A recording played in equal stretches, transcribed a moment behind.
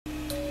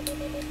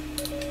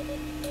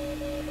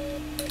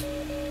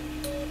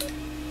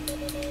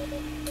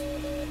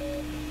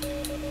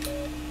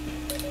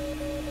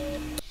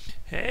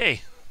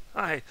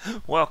Hi,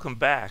 welcome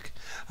back.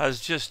 I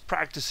was just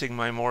practicing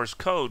my Morse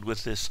code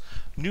with this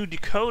new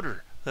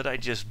decoder that I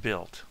just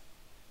built.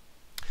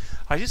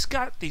 I just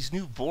got these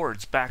new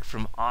boards back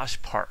from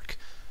OSH Park,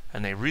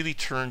 and they really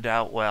turned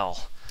out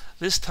well.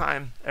 This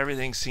time,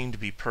 everything seemed to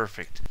be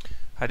perfect.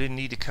 I didn't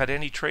need to cut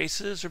any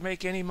traces or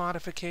make any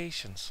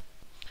modifications.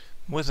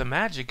 With the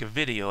magic of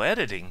video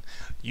editing,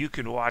 you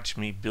can watch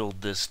me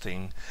build this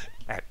thing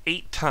at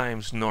 8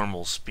 times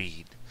normal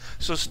speed.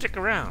 So stick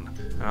around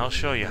and I'll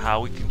show you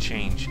how we can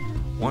change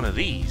one of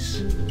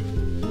these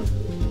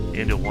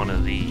into one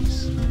of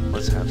these.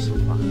 Let's have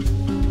some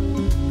fun.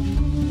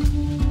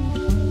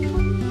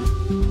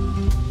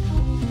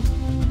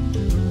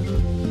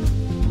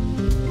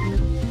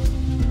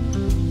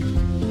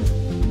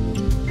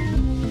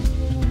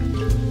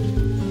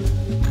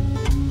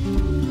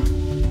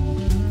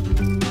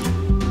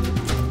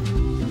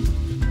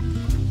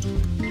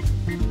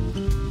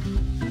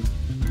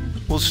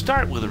 We'll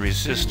start with the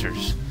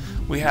resistors.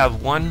 We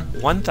have one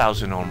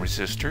 1000 ohm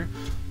resistor,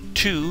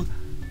 two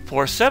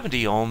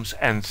 470 ohms,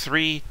 and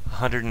three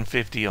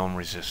 150 ohm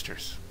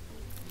resistors.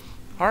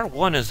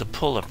 R1 is a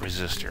pull-up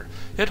resistor.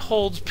 It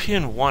holds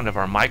pin 1 of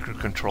our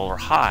microcontroller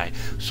high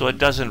so it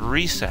doesn't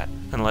reset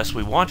unless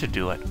we want to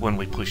do it when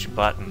we push a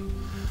button.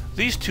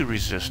 These two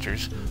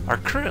resistors are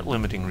current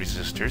limiting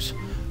resistors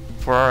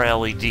for our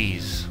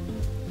LEDs.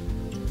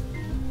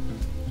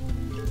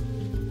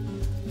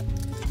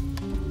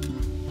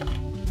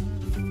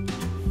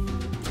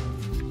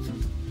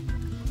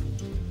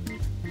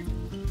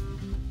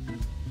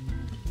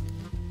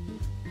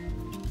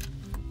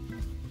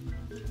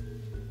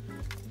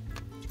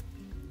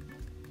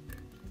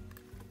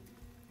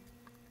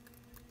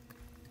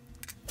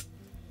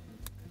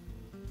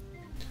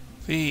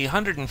 The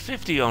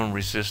 150 ohm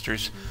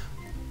resistors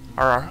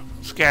are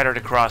scattered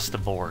across the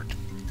board.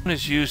 One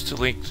is used to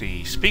link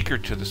the speaker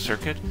to the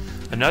circuit,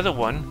 another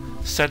one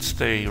sets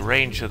the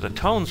range of the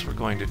tones we're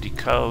going to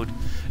decode,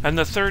 and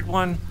the third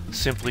one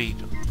simply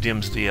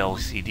dims the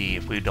LCD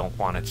if we don't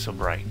want it so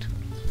bright.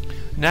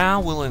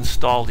 Now we'll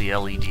install the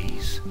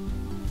LEDs.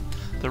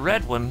 The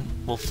red one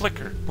will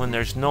flicker when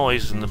there's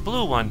noise and the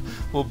blue one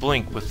will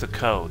blink with the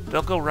code.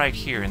 They'll go right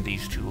here in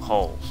these two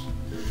holes.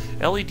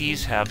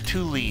 LEDs have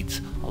two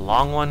leads, a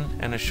long one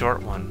and a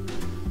short one.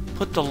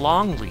 Put the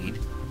long lead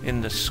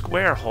in the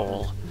square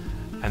hole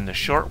and the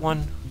short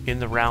one in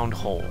the round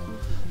hole.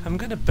 I'm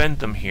going to bend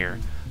them here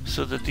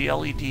so that the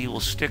LED will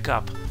stick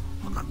up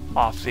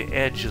off the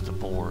edge of the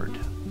board.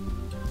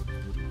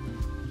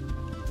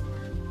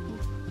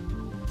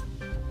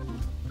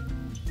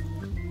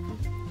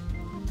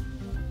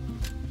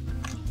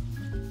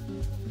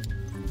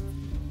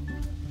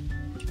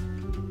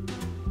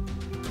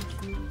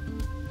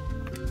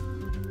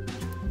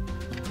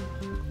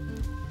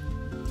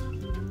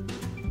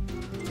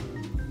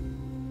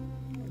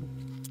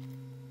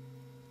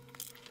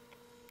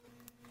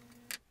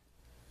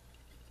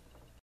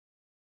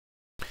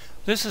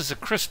 This is a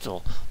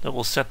crystal that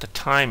will set the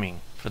timing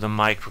for the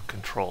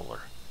microcontroller.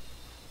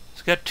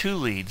 It's got two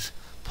leads.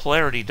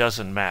 Polarity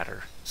doesn't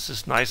matter. It's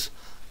this nice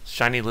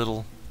shiny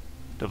little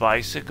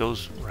device that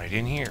goes right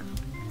in here.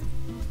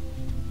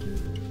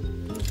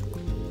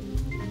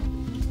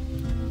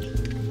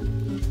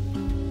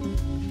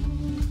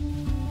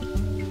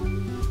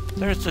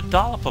 There's a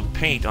dollop of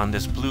paint on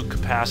this blue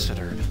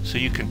capacitor so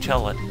you can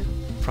tell it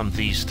from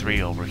these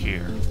three over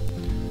here.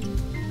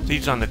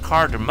 These on the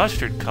card are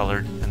mustard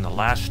colored and the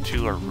last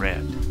two are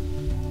red.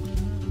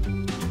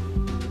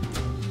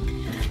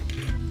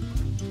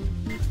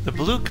 The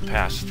blue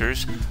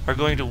capacitors are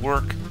going to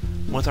work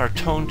with our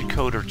tone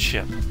decoder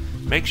chip.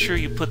 Make sure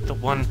you put the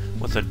one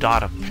with a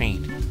dot of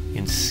paint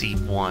in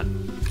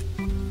C1.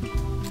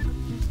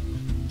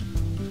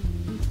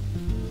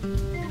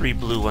 3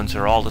 blue ones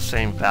are all the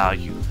same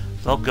value.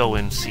 They'll go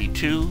in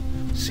C2,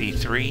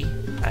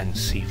 C3, and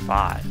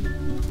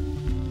C5.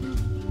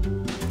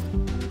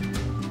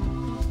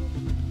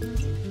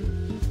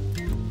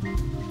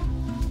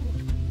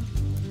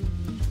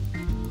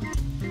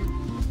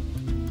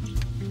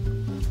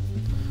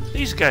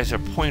 These guys are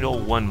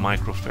 0.01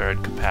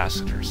 microfarad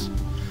capacitors.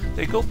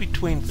 They go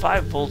between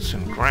 5 volts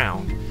and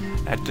ground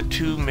at the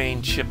two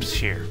main chips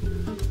here.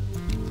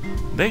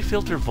 They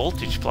filter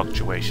voltage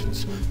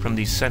fluctuations from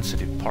these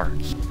sensitive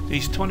parts.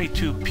 These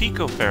 22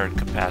 picofarad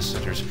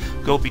capacitors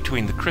go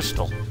between the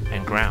crystal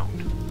and ground.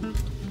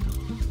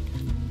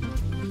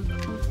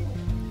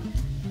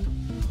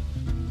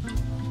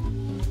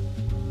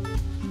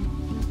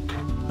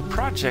 The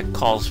project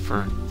calls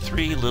for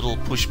 3 little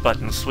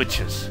push-button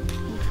switches.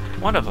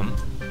 One of them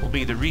will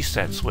be the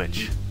reset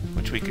switch,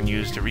 which we can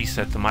use to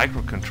reset the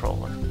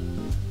microcontroller.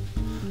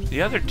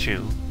 The other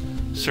two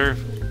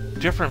serve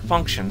different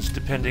functions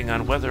depending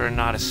on whether or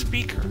not a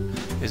speaker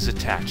is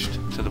attached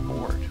to the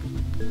board.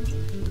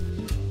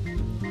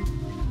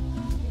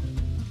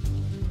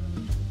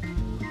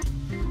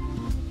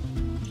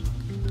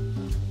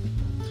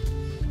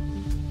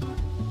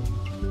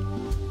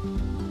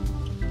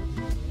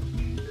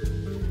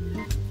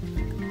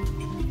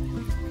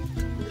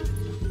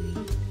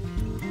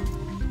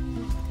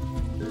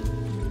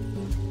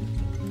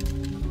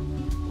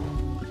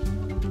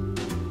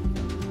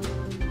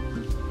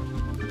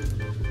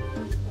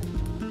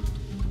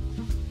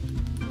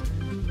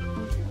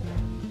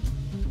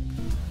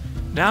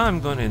 Now I'm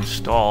going to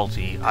install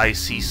the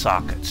Icy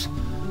Sockets.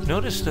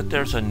 Notice that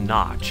there's a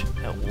notch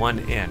at one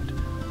end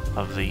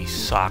of the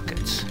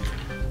sockets.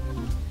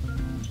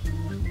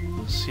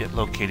 See it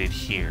located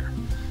here.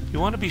 You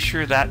want to be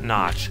sure that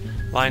notch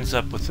lines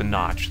up with the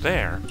notch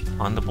there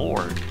on the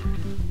board.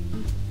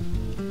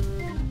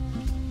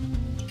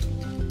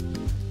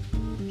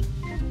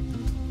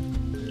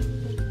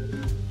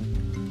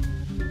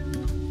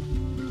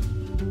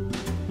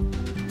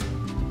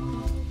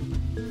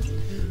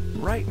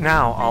 Right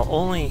now I'll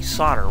only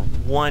solder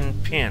one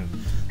pin.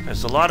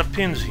 There's a lot of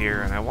pins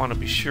here and I want to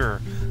be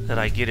sure that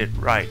I get it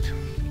right.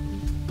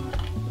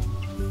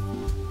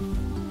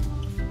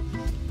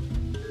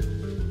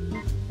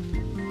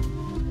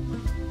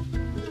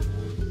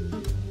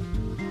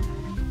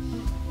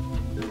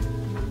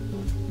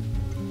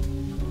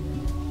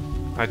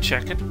 I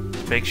check it,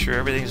 make sure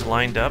everything's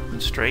lined up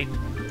and straight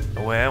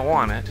the way I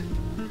want it.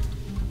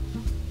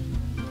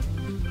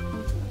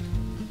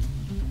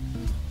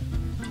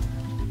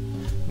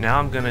 Now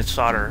I'm going to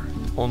solder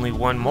only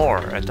one more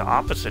at the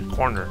opposite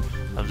corner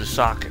of the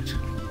socket.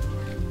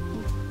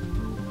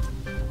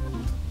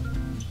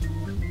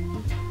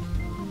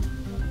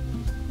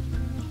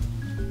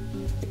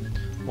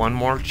 One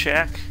more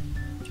check.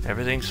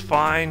 Everything's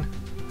fine.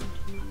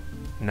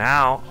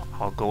 Now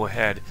I'll go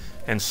ahead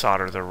and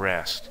solder the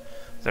rest.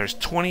 There's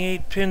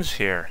 28 pins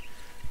here.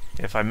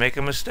 If I make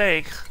a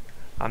mistake,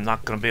 I'm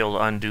not going to be able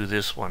to undo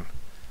this one.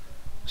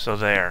 So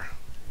there.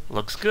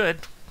 Looks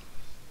good.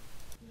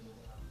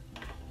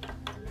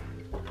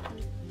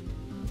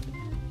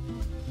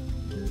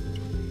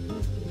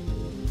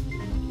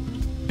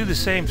 Do the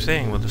same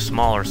thing with the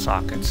smaller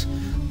sockets.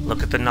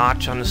 Look at the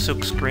notch on the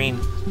silk screen,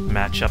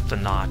 match up the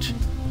notch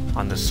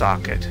on the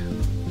socket.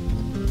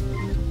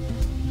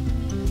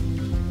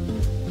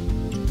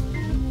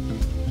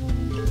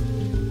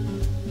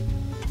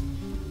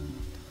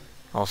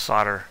 I'll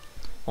solder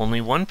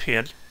only one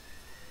pin.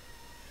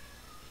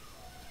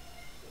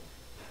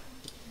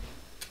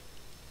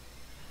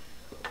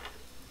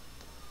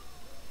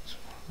 It's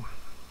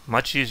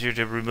much easier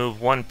to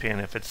remove one pin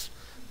if it's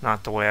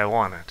not the way I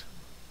want it.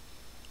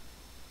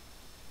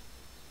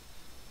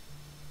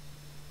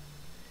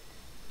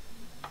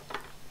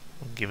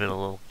 Give it a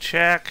little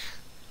check.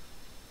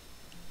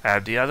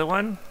 Add the other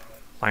one.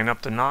 Line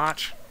up the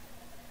notch.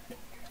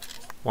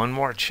 One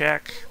more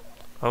check.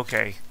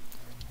 Okay.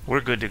 We're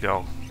good to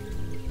go.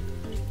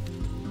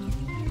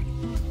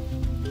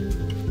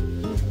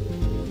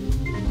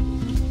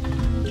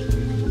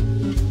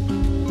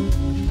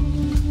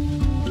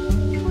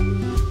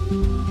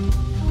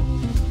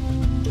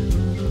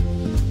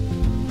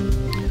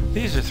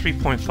 These are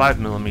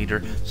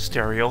 3.5mm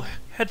stereo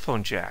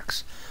headphone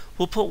jacks.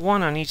 We'll put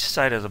one on each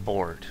side of the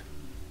board.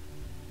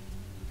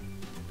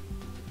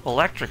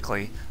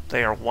 Electrically,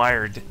 they are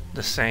wired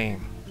the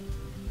same.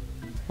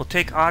 We'll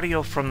take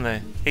audio from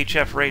the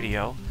HF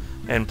radio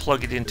and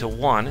plug it into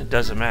one, it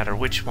doesn't matter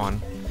which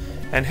one,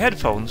 and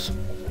headphones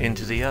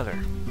into the other.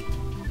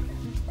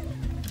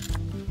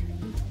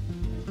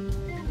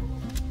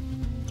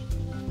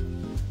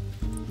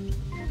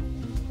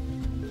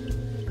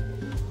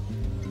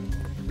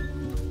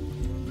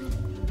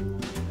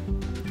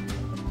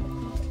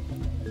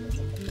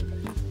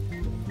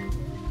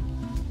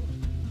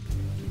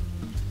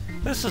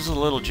 This is a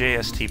little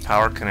JST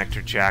power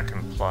connector jack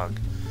and plug.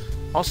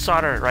 I'll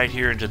solder it right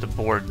here into the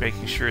board,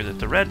 making sure that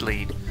the red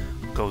lead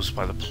goes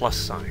by the plus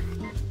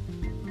sign.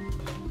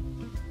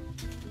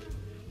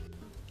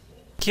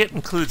 The kit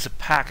includes a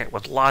packet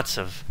with lots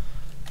of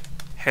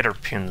header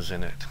pins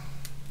in it.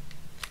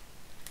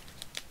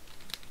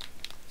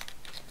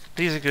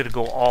 These are going to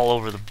go all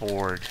over the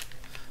board.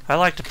 I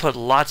like to put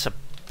lots of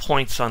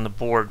points on the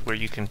board where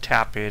you can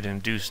tap it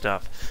and do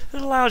stuff.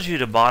 It allows you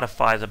to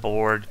modify the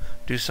board,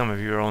 do some of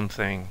your own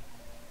thing.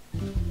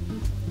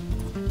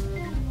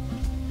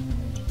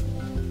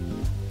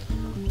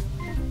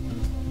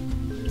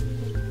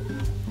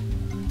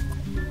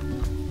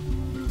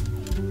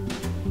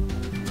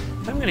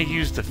 I'm going to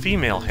use the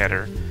female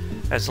header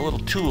as a little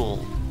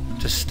tool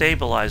to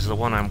stabilize the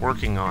one I'm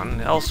working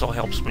on. It also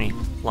helps me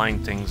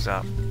line things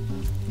up.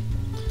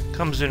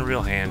 Comes in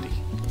real handy.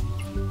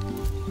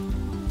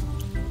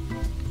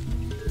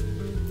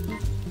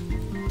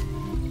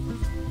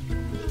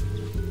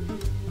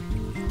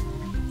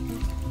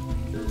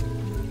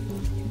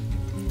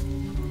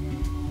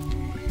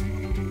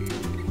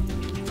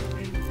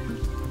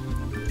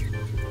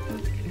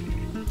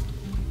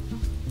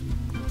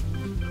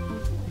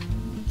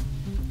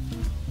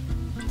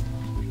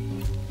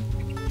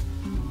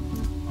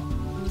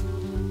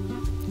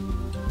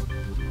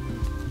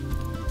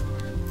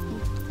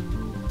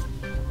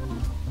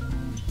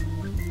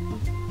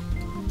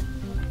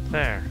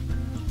 There.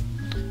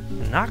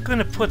 I'm not going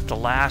to put the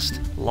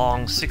last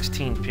long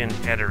 16-pin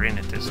header in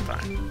it this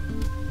time.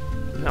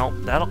 No,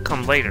 that'll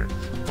come later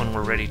when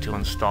we're ready to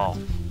install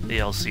the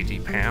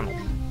LCD panel.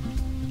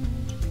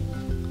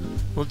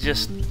 We'll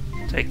just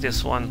take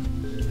this one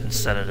and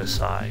set it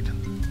aside.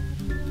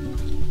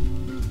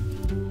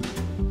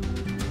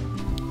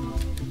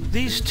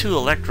 These two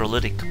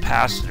electrolytic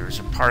capacitors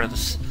are part of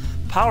the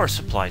power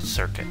supply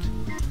circuit.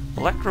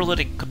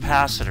 Electrolytic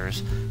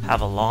capacitors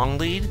have a long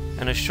lead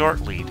and a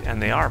short lead,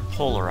 and they are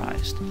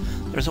polarized.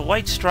 There's a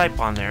white stripe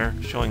on there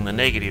showing the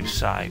negative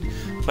side,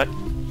 but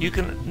you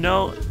can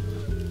note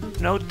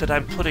that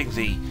I'm putting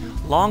the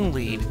long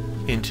lead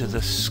into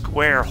the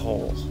square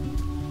hole.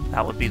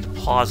 That would be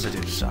the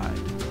positive side.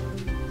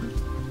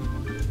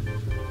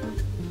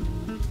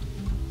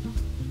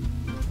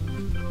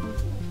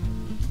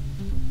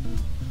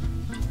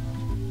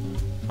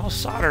 I'll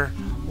solder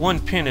one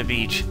pin of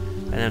each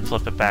and then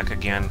flip it back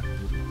again,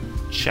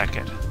 check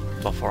it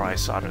before I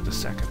solder the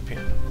second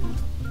pin.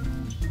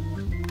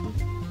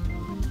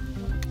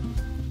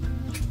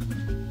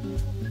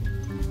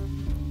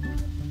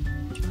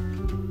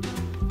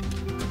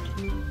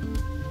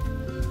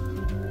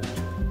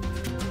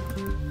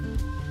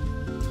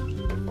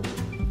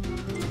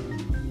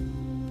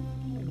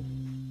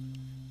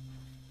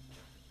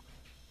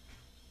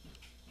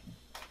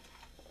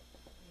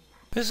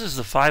 This is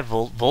the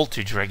 5-volt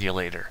voltage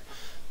regulator.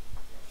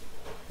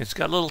 It's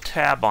got a little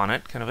tab on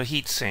it, kind of a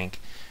heat sink,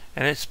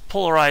 and it's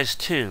polarized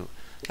too.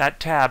 That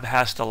tab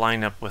has to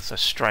line up with the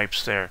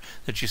stripes there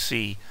that you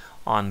see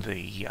on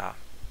the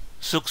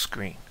silk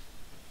screen.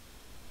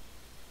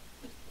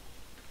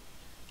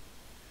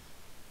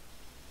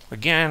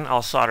 Again,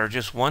 I'll solder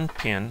just one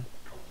pin.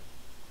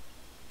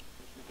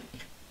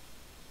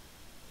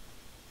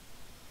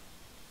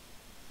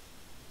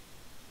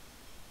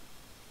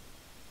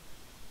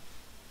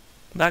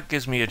 That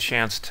gives me a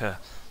chance to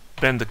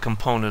bend the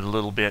component a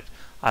little bit.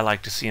 I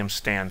like to see them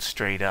stand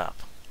straight up.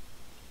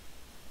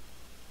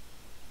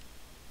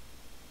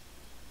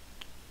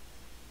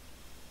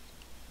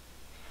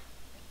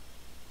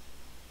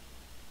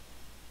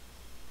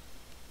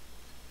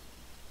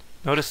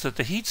 Notice that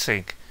the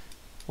heatsink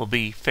will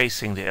be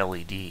facing the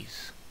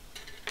LEDs.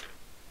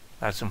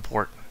 That's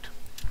important.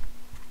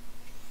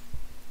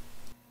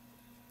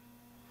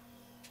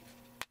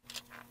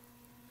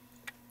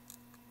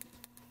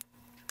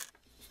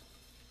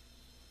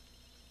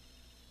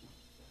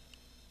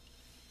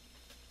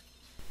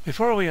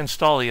 Before we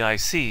install the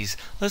ICs,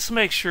 let's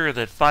make sure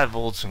that 5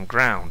 volts and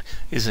ground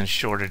isn't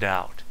shorted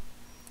out.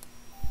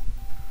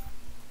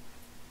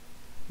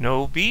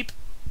 No beep?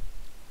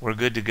 We're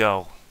good to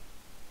go.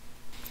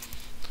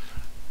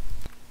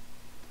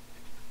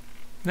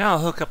 Now I'll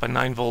hook up a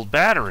 9-volt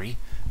battery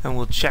and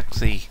we'll check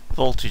the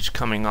voltage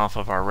coming off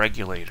of our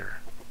regulator.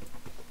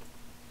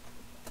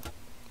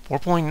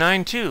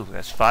 4.92,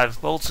 that's 5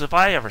 volts if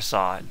I ever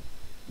saw it.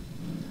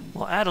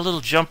 We'll add a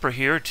little jumper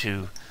here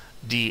to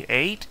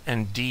D8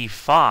 and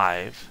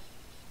D5,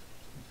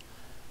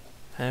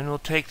 and we'll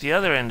take the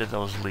other end of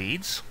those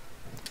leads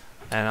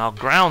and I'll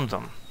ground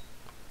them.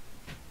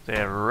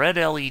 The red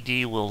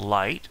LED will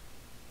light.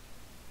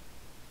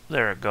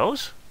 There it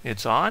goes.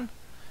 It's on.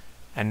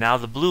 And now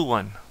the blue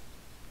one.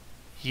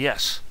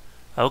 Yes.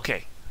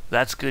 Okay.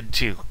 That's good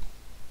too.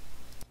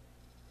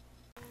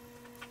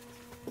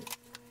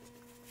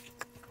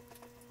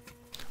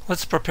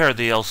 Let's prepare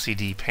the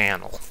LCD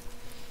panel.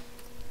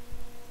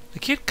 The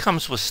kit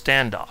comes with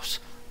standoffs.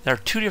 There are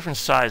 2 different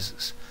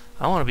sizes.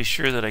 I want to be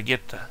sure that I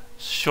get the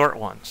short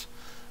ones.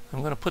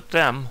 I'm going to put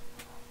them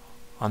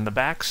on the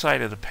back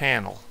side of the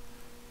panel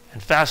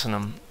and fasten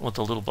them with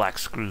the little black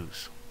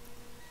screws.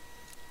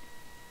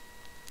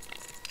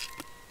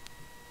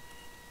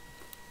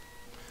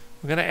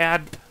 We're going to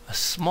add a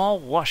small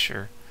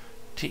washer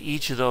to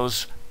each of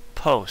those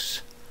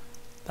posts.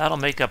 That'll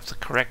make up the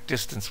correct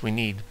distance we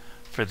need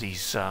for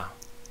these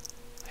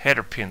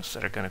header pins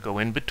that are going to go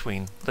in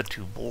between the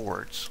 2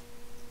 boards.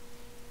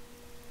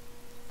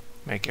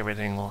 Make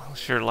everything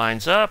sure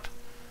lines up.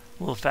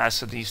 We'll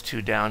fasten these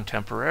 2 down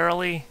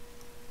temporarily,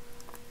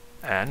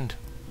 and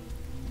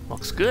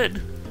looks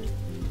good.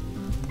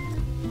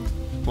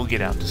 We'll get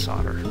out to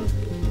solder.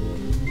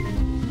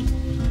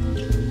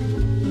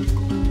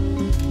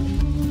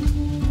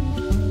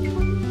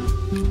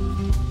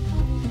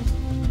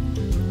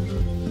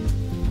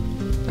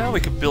 Now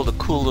we could build a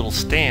cool little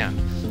stand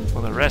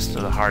with the rest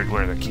of the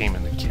hardware that came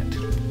in the kit.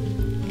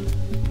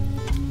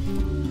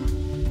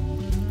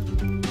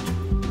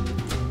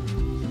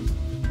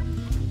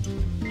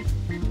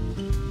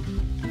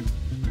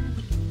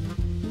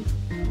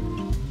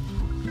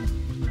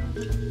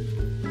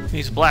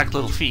 These black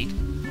little feet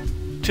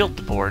tilt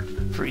the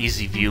board for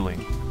easy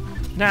viewing.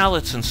 Now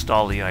let's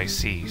install the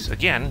ICs.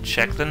 Again,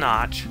 check the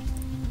notch,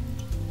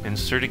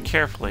 insert it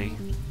carefully.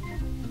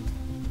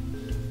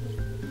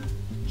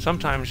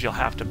 Sometimes you'll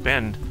have to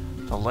bend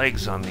the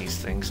legs on these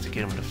things to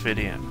get them to fit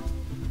in.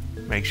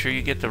 Make sure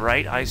you get the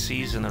right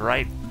ICs in the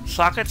right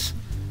sockets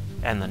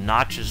and the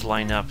notches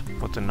line up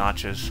with the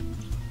notches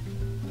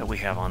that we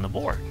have on the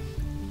board.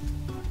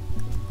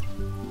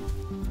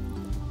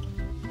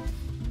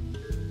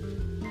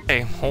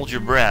 Okay, hold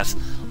your breath.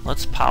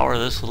 Let's power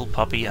this little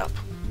puppy up.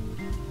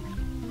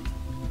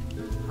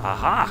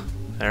 Aha!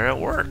 There it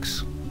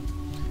works.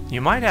 You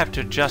might have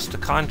to adjust the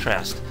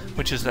contrast,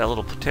 which is that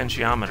little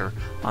potentiometer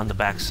on the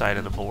back side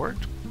of the board.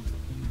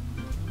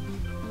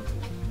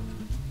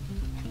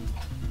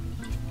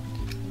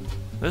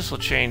 This will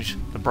change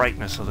the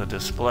brightness of the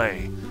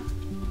display.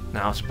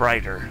 Now it's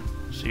brighter,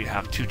 so you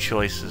have two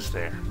choices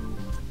there.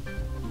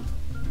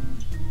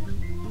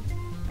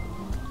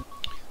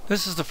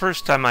 This is the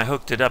first time I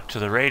hooked it up to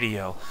the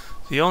radio.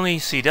 The only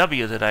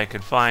CW that I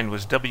could find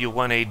was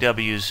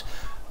W1AW's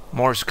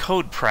Morse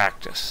code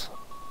practice.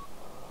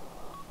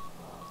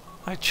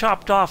 I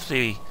chopped off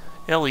the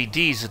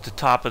LEDs at the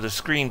top of the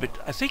screen, but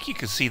I think you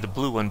can see the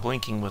blue one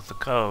blinking with the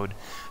code.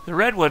 The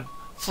red one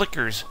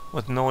flickers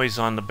with noise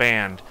on the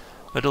band,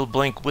 but it'll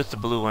blink with the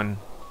blue one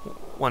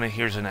when it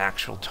hears an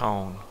actual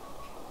tone.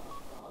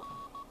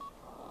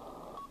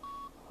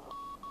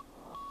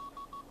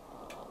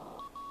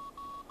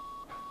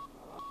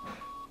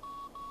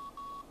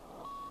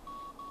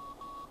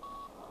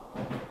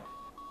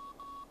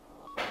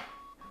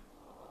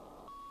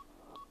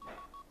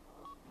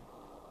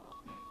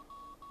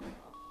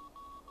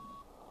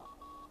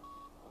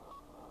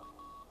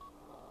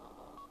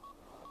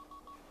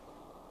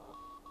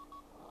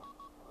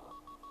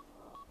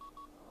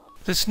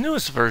 This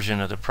newest version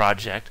of the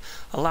project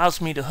allows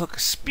me to hook a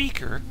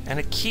speaker and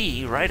a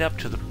key right up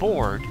to the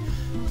board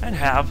and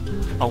have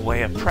a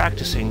way of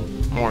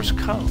practicing Morse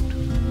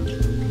code.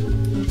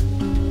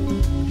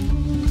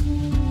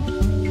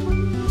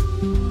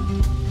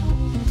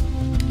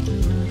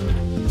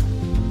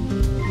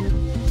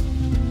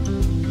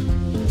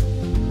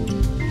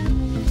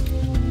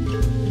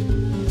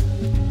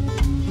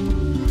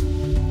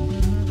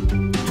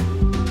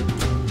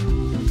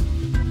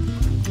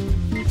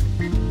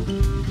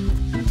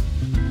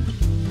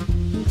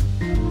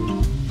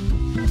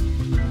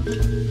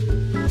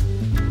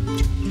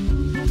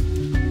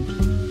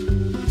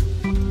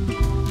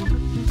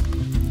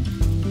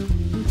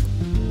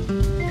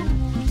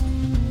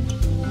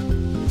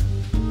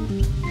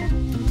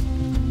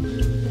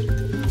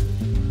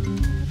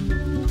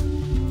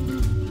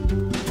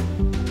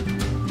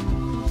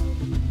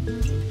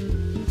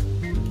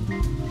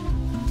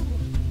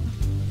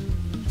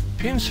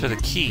 Pins for the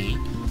key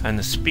and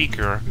the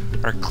speaker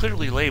are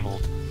clearly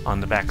labeled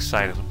on the back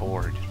side of the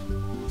board.